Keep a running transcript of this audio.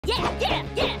Yeah!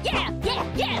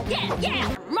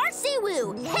 Marcy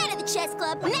Wu, head of the chess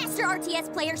club, master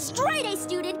RTS player, straight A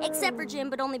student, except for gym,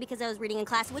 but only because I was reading in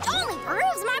class, which only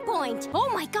proves my point.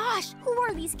 Oh my gosh, who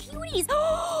are these cuties?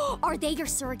 Are they your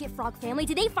surrogate frog family?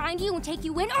 Did they find you and take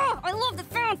you in? Oh, I love the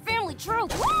found family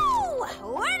trope. Woo!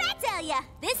 What'd I tell ya?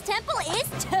 This temple is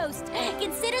toast.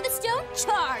 Consider the stone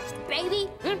charged, baby.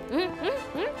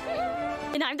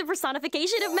 And I'm the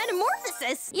personification of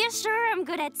metamorphosis. Yeah, sure, I'm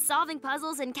good at solving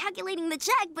puzzles and calculating the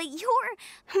check, but you're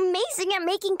amazing at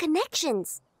making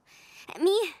connections.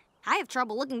 Me, I have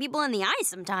trouble looking people in the eyes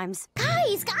sometimes.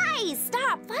 Guys,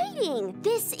 stop fighting.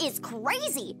 This is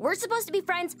crazy. We're supposed to be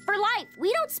friends for life.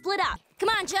 We don't split up. Come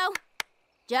on, Joe.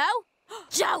 Joe?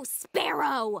 Joe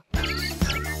Sparrow!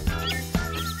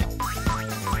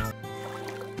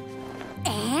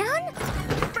 Anne?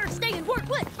 First day in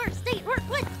Workwood! First day in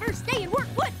Workwood! First day in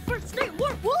Workwood! First day in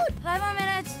Workwood! 5 more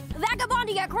minutes.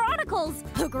 Vagabondia Chronicles!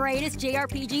 The greatest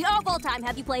JRPG of all time.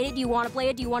 Have you played it? Do you want to play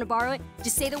it? Do you want to borrow it?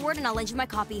 Just say the word and I'll lend you my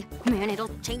copy. Man, it'll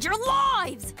change your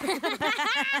lives!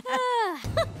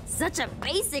 Such a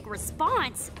basic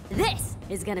response. This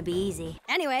is gonna be easy.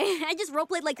 Anyway, I just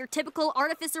roleplayed like your typical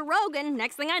Artificer Rogue, and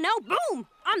next thing I know, boom!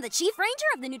 I'm the Chief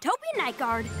Ranger of the Newtopian Night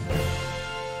Guard.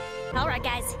 All right,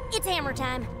 guys, it's hammer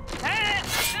time.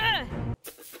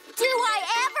 Do I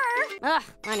ever? Ugh,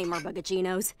 I need more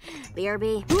bugaccinos.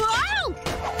 BRB. Whoa!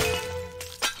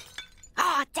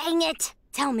 Aw, dang it!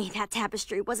 Tell me that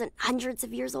tapestry wasn't hundreds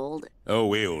of years old. Oh,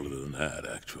 way older than that,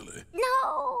 actually.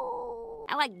 No!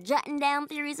 I like jotting down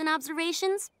theories and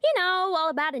observations. You know, all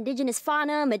about indigenous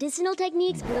fauna, medicinal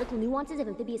techniques, political nuances of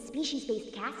amphibious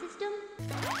species-based caste system.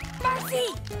 Marcy!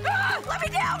 Ah, let me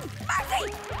down!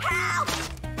 Marcy! Help!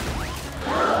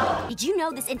 Did you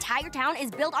know this entire town is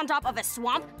built on top of a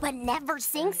swamp but never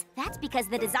sinks? That's because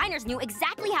the designers knew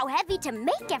exactly how heavy to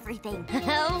make everything.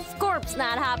 Of course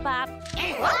not, Hop Pop.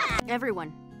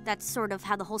 Everyone. That's sort of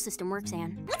how the whole system works,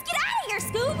 Anne. Let's get out of here,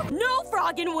 Scoob! No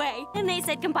frogging way! And they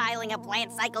said compiling a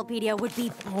plant cyclopedia would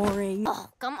be boring. Oh,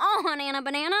 come on, Anna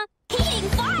Banana. Heating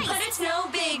flies! But it's no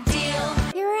big deal.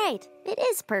 You're right. It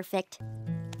is perfect.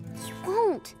 You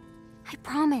won't. I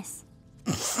promise.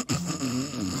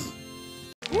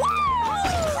 Woo!